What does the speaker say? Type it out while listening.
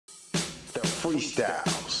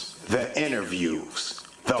freestyles, the interviews,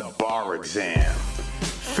 the bar exam.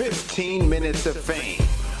 15 minutes of fame,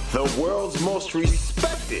 the world's most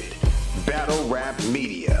respected battle rap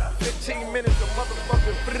media. 15 minutes of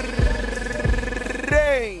motherfucking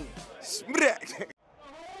brain. Smack. It's a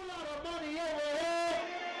whole lot of money over here.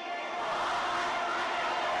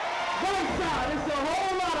 One more time, it's a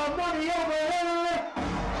whole lot of money over here.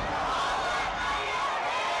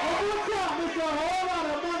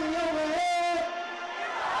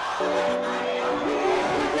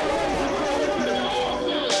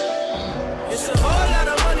 It's a whole lot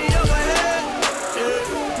of money over here.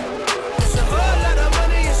 It's a whole lot of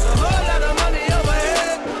money. It's a whole lot of money over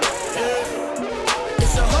here.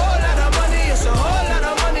 It's a whole lot of money. It's a whole lot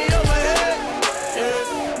of money over here.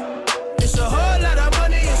 It's a whole lot of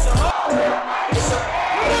money. It's a whole.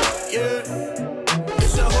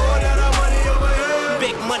 It's a whole lot of money over here.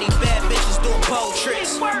 Big money, bad bitches doing pole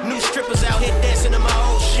tricks. New strippers out here dancing to my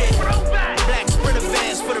old shit. Black Sprinter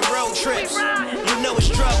vans for the road trips. You know it's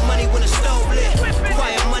drug money when the stove lit.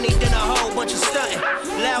 Quiet money, then a whole bunch of stunting.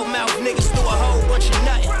 Loudmouth niggas do a whole bunch of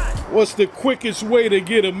nothing. What's the quickest way to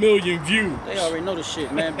get 1 million views? They already know the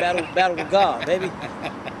shit, man. Battle with God, baby.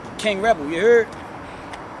 King Rebel, you heard?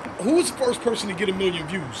 Who was the first person to get 1 million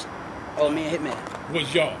views? Oh, me and Hitman.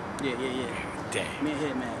 Was y'all? Yeah. Damn. Me and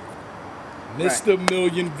Hitman. Mr.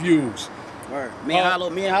 Million views. Word. Me and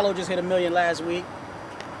Hollow just hit 1 million last week.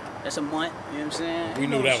 That's a month, you know what I'm saying? We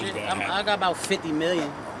knew that was gonna happen. I got about 50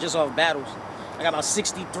 million just off battles. I got about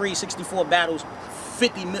 63, 64 battles.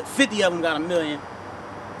 50 of them got 1 million.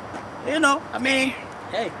 You know, I mean,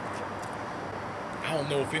 hey. I don't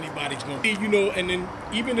know if anybody's gonna, you know, and then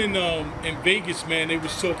even in Vegas, man, they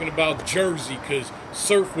was talking about Jersey because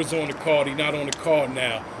Surf was on the card. He not on the card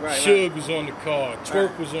now. Right, Suge was on the card.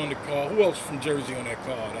 Twerk was on the card. Who else from Jersey on that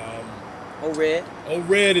card? Red.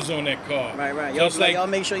 Red is on that card. Right. Y'all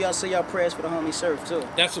make sure y'all say y'all prayers for the homie Surf too.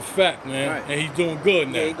 That's a fact, man. Right. And he's doing good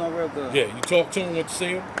now. Yeah, he's doing real good. Yeah, you talked to him, went to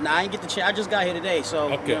see him? Nah, I ain't get the chance. I just got here today, so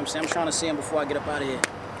okay. You know what I'm saying? I'm trying to see him before I get up out of here.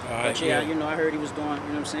 All right, but yeah, you know, I heard he was doing, you know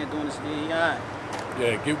what I'm saying, doing this. Yeah, all right.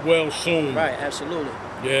 Yeah, get well soon. Right, absolutely.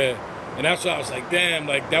 Yeah, and that's why I was like, damn,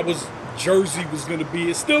 like that was Jersey was gonna be.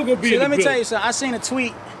 It's still gonna be. See, in let the me tell bill. you something. I seen a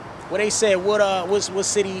tweet where they said what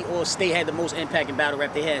city or state had the most impact in battle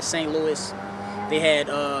rap. They had St. Louis. They had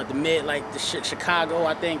the mid, like the Chicago.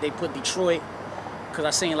 I think they put Detroit because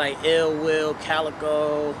I seen like Ill Will,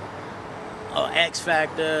 Calico, X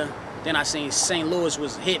Factor. Then I seen St. Louis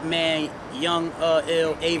was Hitman, Young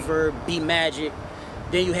Ill, Aver, B Magic.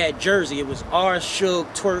 Then you had Jersey. It was R, Suge,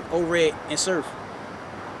 Twerk, O-Red, and Surf.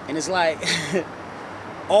 And it's like,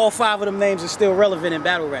 all 5 of them names are still relevant in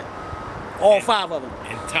battle rap. All 5 of them.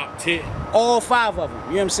 In top 10. All 5 of them. You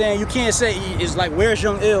know what I'm saying? You can't say, it's like, where's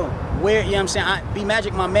Young Ill? Where, you know what I'm saying? B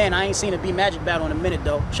Magic, my man. I ain't seen a B Magic battle in a minute,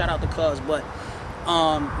 though. Shout out to Cuz. But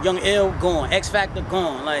Young Ill, gone. X Factor,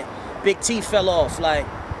 gone. Like, Big T fell off. Like, you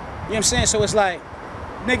know what I'm saying? So it's like,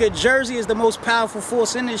 nigga, Jersey is the most powerful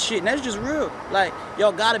force in this shit, and that's just real. Like,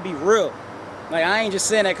 y'all gotta be real. Like, I ain't just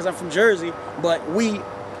saying that because I'm from Jersey, but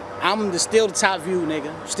I'm still the top view,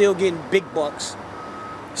 nigga. Still getting big bucks.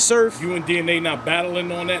 Surf. You and DNA not battling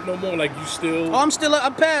on that no more? Like, you still... Oh, I'm still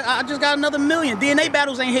up past. I just got another million. DNA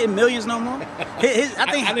battles ain't hitting millions no more. I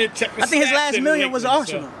think his last million was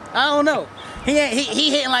Arsonal. I don't know.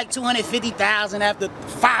 He hitting like 250,000 after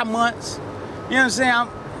 5 months. You know what I'm saying?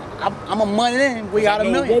 I'm a month in. We got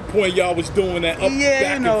 1 million. At one point, y'all was doing that up, yeah,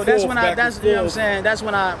 back you know, and that's forth, when that's you know what I'm saying. That's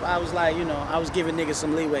when I was like, you know, I was giving niggas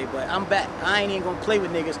some leeway, but I'm back. I ain't even gonna play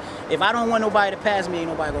with niggas. If I don't want nobody to pass me, ain't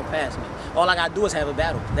nobody gonna pass me. All I gotta do is have a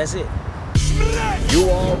battle. That's it.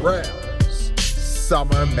 URL's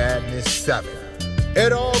Summer Madness 7.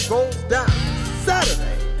 It all goes down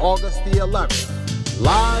Saturday, August the 11th,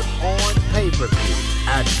 live on pay-per-view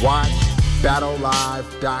at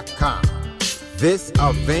WatchBattleLive.com. This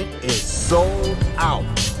event is sold out.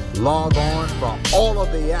 Log on for all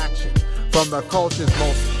of the action from the culture's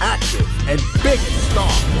most active and biggest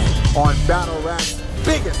stars on Battle Rap's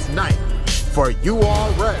biggest night for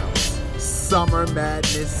URL's Summer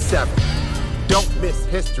Madness 7. Don't miss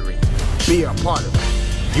history. Be a part of it.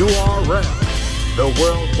 URL, the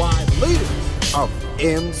worldwide leaders of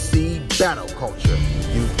MC battle culture.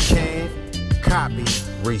 You can't copy,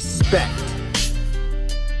 respect.